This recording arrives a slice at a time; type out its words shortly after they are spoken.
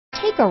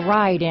Take a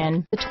ride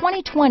in the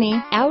 2020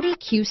 Audi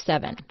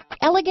Q7.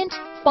 Elegant,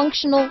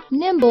 functional,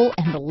 nimble,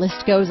 and the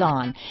list goes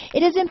on.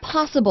 It is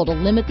impossible to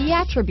limit the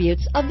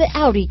attributes of the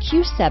Audi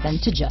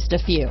Q7 to just a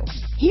few.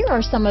 Here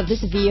are some of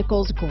this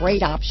vehicle's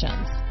great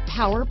options: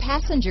 power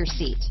passenger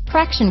seat,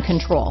 traction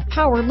control,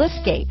 power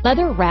liftgate,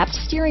 leather-wrapped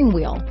steering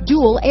wheel,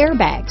 dual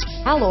airbags,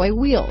 alloy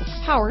wheels,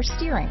 power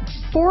steering,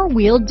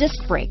 four-wheel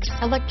disc brakes,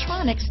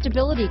 electronic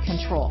stability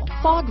control,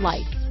 fog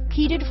lights,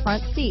 heated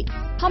front seats,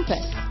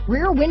 compass,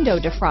 rear window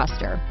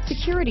defroster,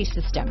 security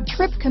system,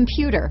 trip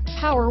computer,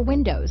 power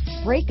windows,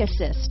 brake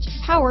assist,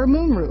 power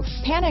moonroof,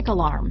 panic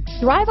alarm.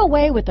 Drive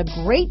away with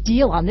a great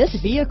deal on this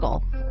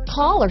vehicle.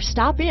 Call or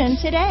stop in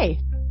today.